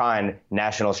of its kind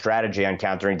national strategy on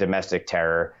countering domestic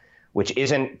terror, which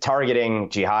isn't targeting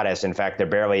jihadists. In fact, they're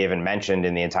barely even mentioned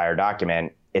in the entire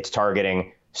document. It's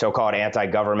targeting so-called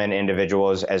anti-government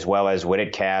individuals, as well as what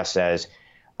it casts as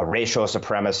a racial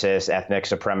supremacist, ethnic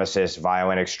supremacist,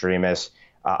 violent extremists.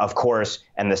 Of course,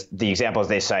 and the examples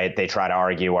they cite, they try to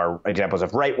argue are examples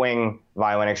of right-wing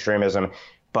violent extremism.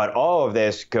 But all of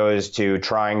this goes to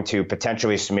trying to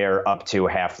potentially smear up to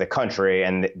half the country.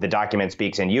 And the document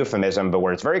speaks in euphemism, but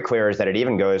where it's very clear is that it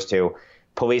even goes to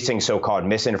policing so-called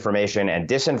misinformation and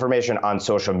disinformation on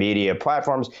social media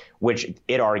platforms, which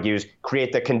it argues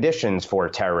create the conditions for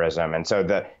terrorism. And so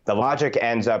the logic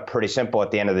ends up pretty simple at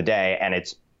the end of the day, and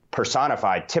it's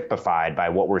personified, typified by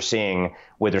what we're seeing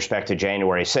with respect to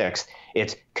January 6th.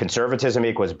 It's conservatism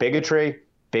equals bigotry.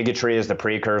 Bigotry is the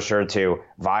precursor to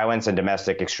violence and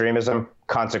domestic extremism.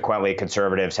 Consequently,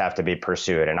 conservatives have to be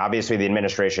pursued. And obviously, the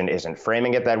administration isn't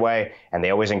framing it that way. And they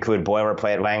always include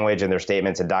boilerplate language in their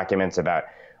statements and documents about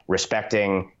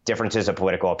respecting differences of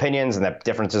political opinions and that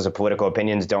differences of political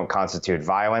opinions don't constitute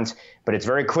violence. But it's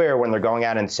very clear when they're going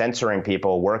out and censoring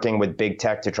people, working with big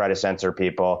tech to try to censor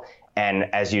people,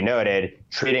 and as you noted,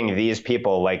 treating these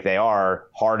people like they are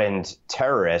hardened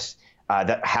terrorists,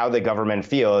 that how the government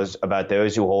feels about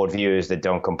those who hold views that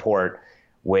don't comport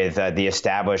with the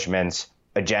establishment's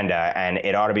agenda. And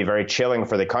it ought to be very chilling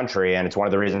for the country. And it's one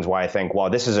of the reasons why I think, while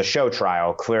this is a show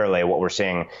trial, clearly what we're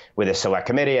seeing with a select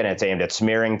committee, and it's aimed at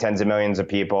smearing tens of millions of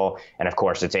people. And of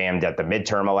course, it's aimed at the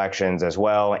midterm elections as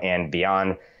well and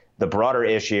beyond. The broader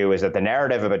issue is that the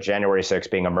narrative about January 6th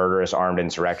being a murderous armed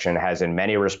insurrection has in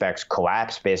many respects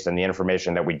collapsed based on the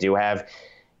information that we do have.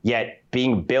 Yet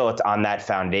being built on that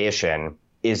foundation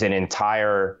is an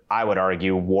entire, I would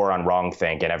argue, war on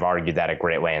wrongthink. And I've argued that at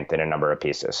great length in a number of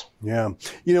pieces. Yeah.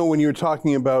 You know, when you're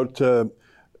talking about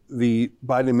the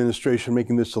Biden administration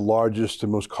making this the largest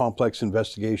and most complex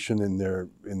investigation in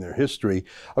their history,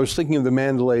 I was thinking of the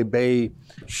Mandalay Bay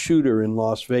shooter in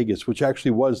Las Vegas, which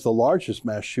actually was the largest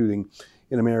mass shooting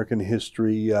in American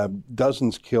history.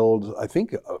 Dozens killed, I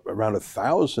think around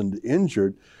 1,000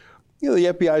 injured. You know, the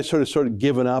FBI sort of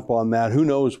given up on that. Who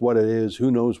knows what it is? Who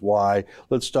knows why?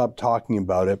 Let's stop talking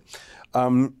about it.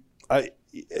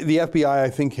 The FBI, I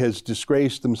think, has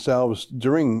disgraced themselves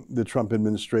during the Trump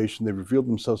administration. They've revealed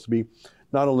themselves to be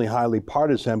not only highly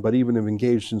partisan, but even have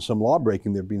engaged in some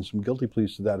lawbreaking. There have been some guilty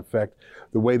pleas to that effect.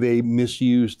 The way they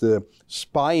misused the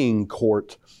spying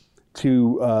court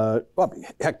to, well,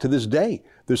 heck, to this day,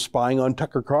 they're spying on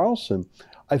Tucker Carlson.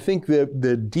 I think that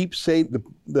the deep state,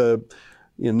 the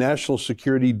national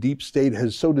security deep state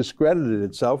has so discredited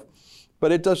itself,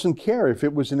 but it doesn't care if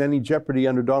it was in any jeopardy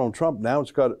under Donald Trump. Now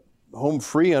it's got home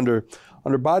free under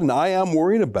Biden. I am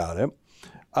worried about it.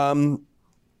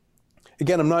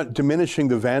 Again, I'm not diminishing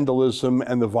the vandalism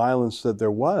and the violence that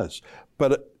there was,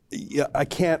 but I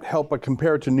can't help but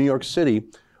compare it to New York City,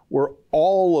 where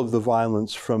all of the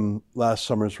violence from last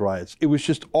summer's riots, it was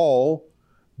just all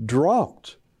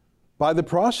dropped by the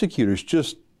prosecutors,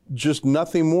 just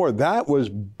nothing more. That was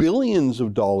billions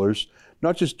of dollars,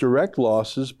 not just direct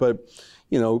losses, but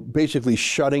basically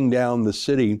shutting down the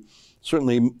city.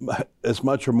 Certainly as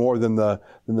much or more than the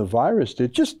virus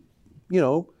did. Just,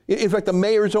 in fact, the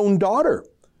mayor's own daughter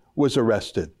was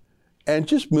arrested. And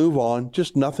just move on,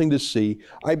 just nothing to see.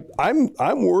 I'm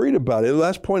worried about it. The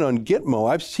last point on Gitmo,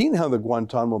 I've seen how the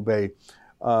Guantanamo Bay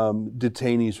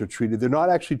detainees are treated. They're not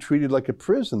actually treated like a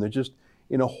prison. They're just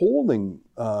in a holding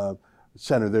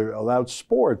center. They're allowed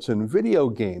sports and video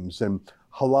games and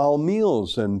halal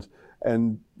meals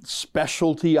and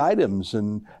specialty items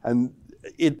and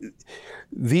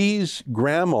these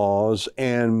grandmas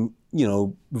and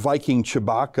Viking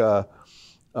Chewbacca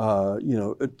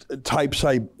types,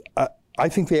 I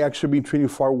think they actually are being treated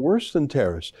far worse than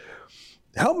terrorists.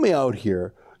 Help me out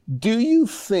here. Do you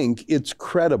think it's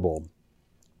credible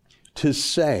to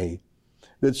say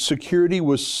that security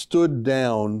was stood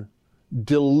down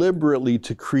deliberately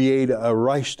to create a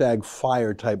Reichstag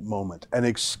fire type moment, an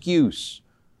excuse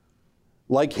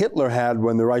like Hitler had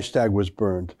when the Reichstag was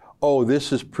burned? Oh,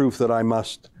 this is proof that I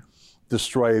must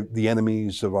destroy the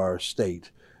enemies of our state.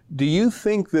 Do you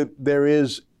think that there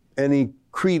is any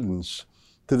credence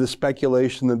to the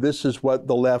speculation that this is what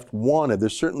the left wanted? They're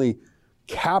certainly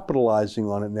capitalizing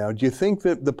on it now. Do you think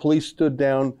that the police stood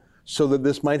down so that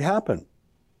this might happen?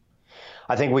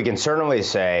 I think we can certainly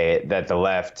say that the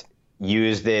left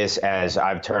used this as,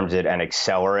 I've termed it, an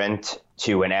accelerant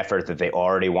to an effort that they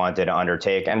already wanted to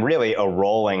undertake, and really a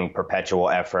rolling, perpetual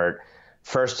effort,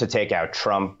 first to take out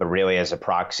Trump, but really as a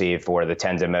proxy for the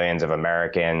tens of millions of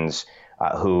Americans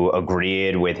who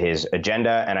agreed with his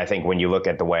agenda. And I think when you look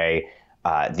at the way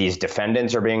these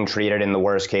defendants are being treated in the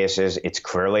worst cases, it's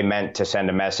clearly meant to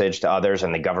send a message to others.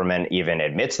 And the government even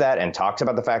admits that and talks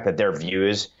about the fact that their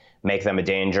views make them a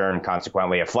danger and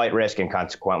consequently a flight risk, and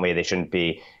consequently they shouldn't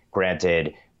be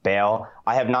granted bail.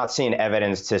 I have not seen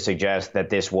evidence to suggest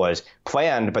that this was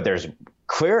planned, but there's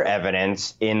clear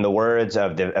evidence in the words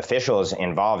of the officials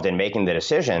involved in making the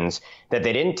decisions that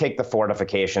they didn't take the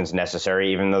fortifications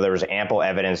necessary, even though there was ample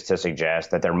evidence to suggest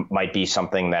that there might be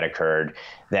something that occurred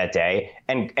that day.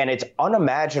 And it's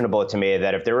unimaginable to me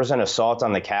that if there was an assault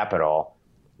on the Capitol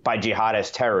by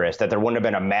jihadist terrorists, that there wouldn't have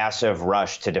been a massive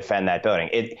rush to defend that building.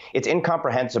 It's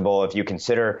incomprehensible if you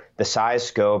consider the size,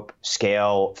 scope,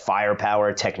 scale,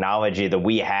 firepower, technology that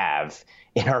we have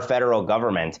in our federal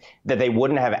government, that they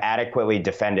wouldn't have adequately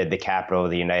defended the Capitol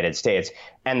of the United States.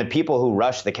 And the people who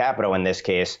rushed the Capitol in this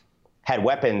case had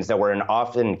weapons that were in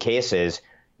often cases,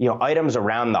 items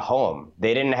around the home.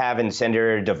 They didn't have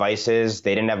incendiary devices.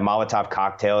 They didn't have Molotov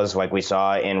cocktails like we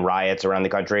saw in riots around the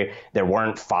country. There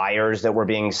weren't fires that were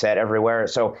being set everywhere.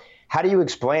 So how do you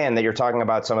explain that you're talking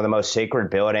about some of the most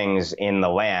sacred buildings in the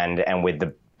land, and with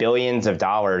the billions of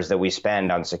dollars that we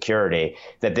spend on security,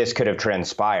 that this could have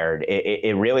transpired?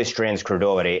 It really strains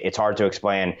credulity. It's hard to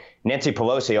explain. Nancy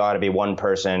Pelosi ought to be one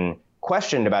person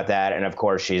questioned about that, and of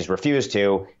course she's refused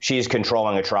to. She's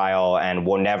controlling a trial and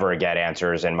will never get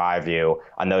answers, in my view,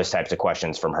 on those types of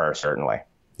questions from her, certainly.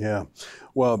 Yeah.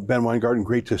 Well, Ben Weingarten,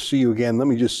 great to see you again. Let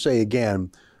me just say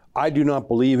again, I do not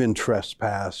believe in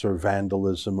trespass or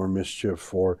vandalism or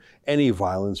mischief or any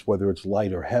violence, whether it's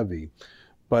light or heavy.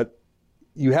 But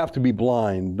you have to be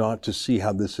blind not to see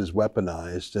how this is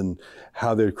weaponized and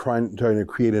how they're trying to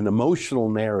create an emotional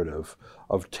narrative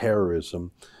of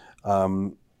terrorism.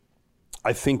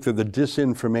 I think that the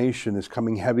disinformation is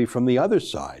coming heavy from the other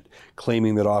side,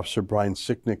 claiming that Officer Brian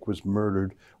Sicknick was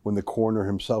murdered when the coroner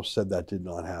himself said that did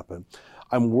not happen.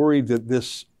 I'm worried that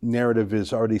this narrative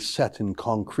is already set in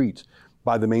concrete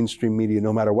by the mainstream media,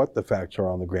 no matter what the facts are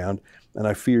on the ground. And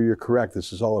I fear you're correct.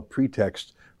 This is all a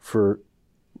pretext for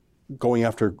going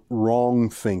after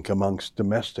wrongthink amongst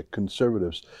domestic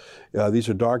conservatives. These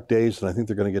are dark days, and I think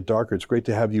they're going to get darker. It's great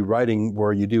to have you writing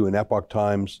where you do in Epoch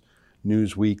Times,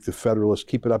 Newsweek, The Federalist.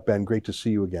 Keep it up, Ben. Great to see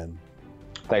you again.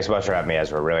 Thanks so much for having me,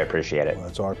 Ezra. Really appreciate it. Well,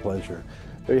 it's our pleasure.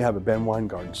 There you have it, Ben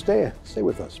Weingarten. Stay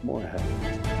with us. More ahead.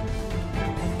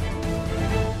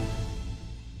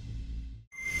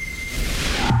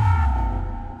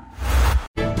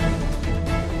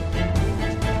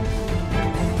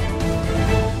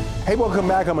 Hey, welcome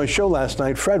back. On my show last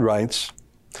night, Fred writes,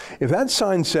 if that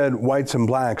sign said whites and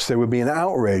blacks, there would be an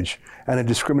outrage and a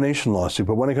discrimination lawsuit.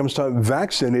 But when it comes to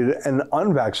vaccinated and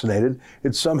unvaccinated,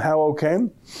 it's somehow okay.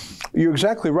 You're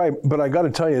exactly right. But I got to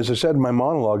tell you, as I said in my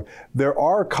monologue, there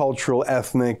are cultural,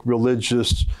 ethnic,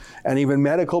 religious, and even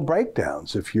medical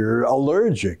breakdowns. If you're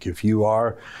allergic, if you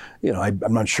are,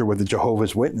 I'm not sure what the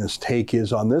Jehovah's Witness take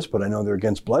is on this, but I know they're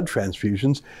against blood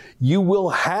transfusions. You will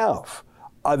have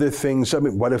other things. I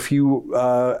mean, what if you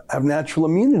have natural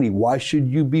immunity? Why should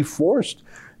you be forced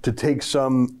to take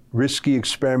some risky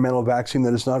experimental vaccine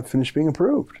that is not finished being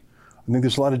approved? I think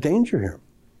there's a lot of danger here.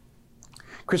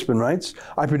 Crispin writes,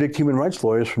 I predict human rights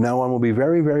lawyers from now on will be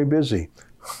very, very busy.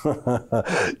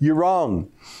 You're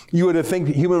wrong. You would have think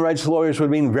human rights lawyers would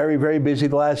have been very, very busy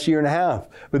the last year and a half,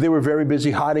 but they were very busy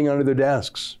hiding under their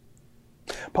desks.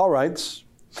 Paul writes,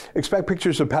 expect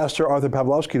pictures of Pastor Arthur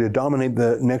Pawlowski to dominate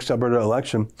the next Alberta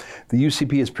election. The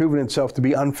UCP has proven itself to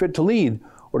be unfit to lead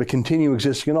or to continue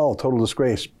existing at all. Total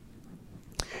disgrace.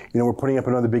 We're putting up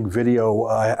another big video.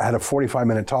 I had a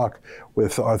 45-minute talk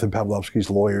with Arthur Pawlowski's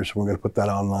lawyers. We're going to put that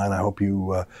online. I hope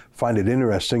you find it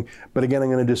interesting. But again, I'm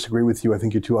going to disagree with you. I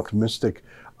think you're too optimistic.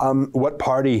 What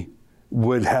party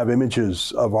would have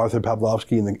images of Arthur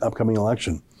Pawlowski in the upcoming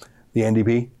election? The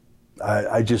NDP?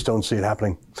 I just don't see it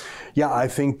happening. Yeah, I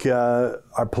think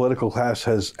our political class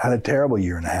has had a terrible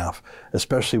year and a half,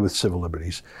 especially with civil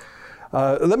liberties.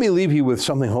 Let me leave you with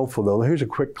something hopeful, though. Here's a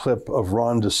quick clip of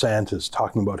Ron DeSantis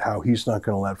talking about how he's not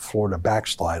going to let Florida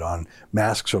backslide on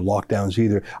masks or lockdowns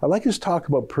either. I'd like his talk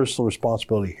about personal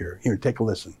responsibility here. Here, take a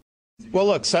listen. Well,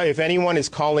 look, so if anyone is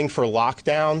calling for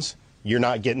lockdowns, you're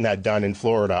not getting that done in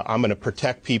Florida. I'm going to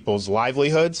protect people's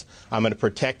livelihoods. I'm going to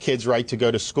protect kids' right to go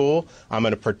to school. I'm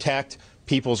going to protect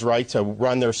people's right to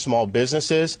run their small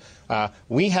businesses.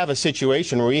 We have a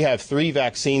situation where we have 3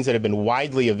 vaccines that have been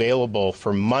widely available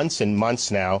for months and months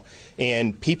now,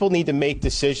 and people need to make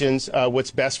decisions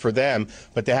what's best for them.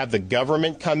 But to have the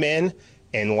government come in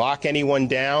and lock anyone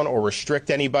down or restrict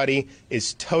anybody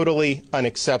is totally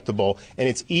unacceptable. And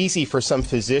it's easy for some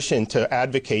physician to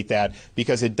advocate that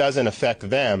because it doesn't affect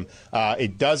them.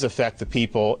 It does affect the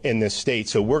people in this state.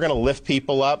 So we're going to lift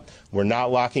people up. We're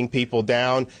not locking people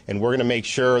down, and we're going to make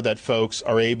sure that folks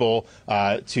are able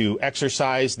to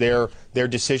exercise their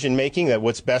decision making, that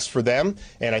what's best for them.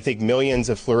 And I think millions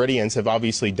of Floridians have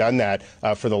obviously done that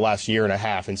for the last year and a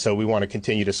half. And so we want to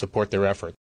continue to support their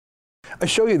effort. I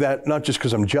show you that not just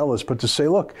because I'm jealous, but to say,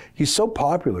 look, he's so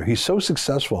popular, he's so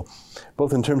successful,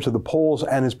 both in terms of the polls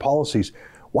and his policies.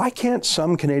 Why can't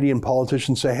some Canadian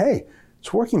politicians say, hey,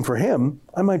 it's working for him,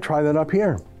 I might try that up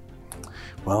here?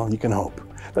 Well, you can hope.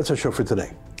 That's our show for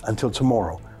today. Until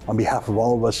tomorrow, on behalf of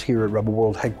all of us here at Rebel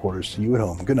World Headquarters, to you at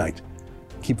home, good night.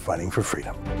 Keep fighting for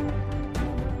freedom.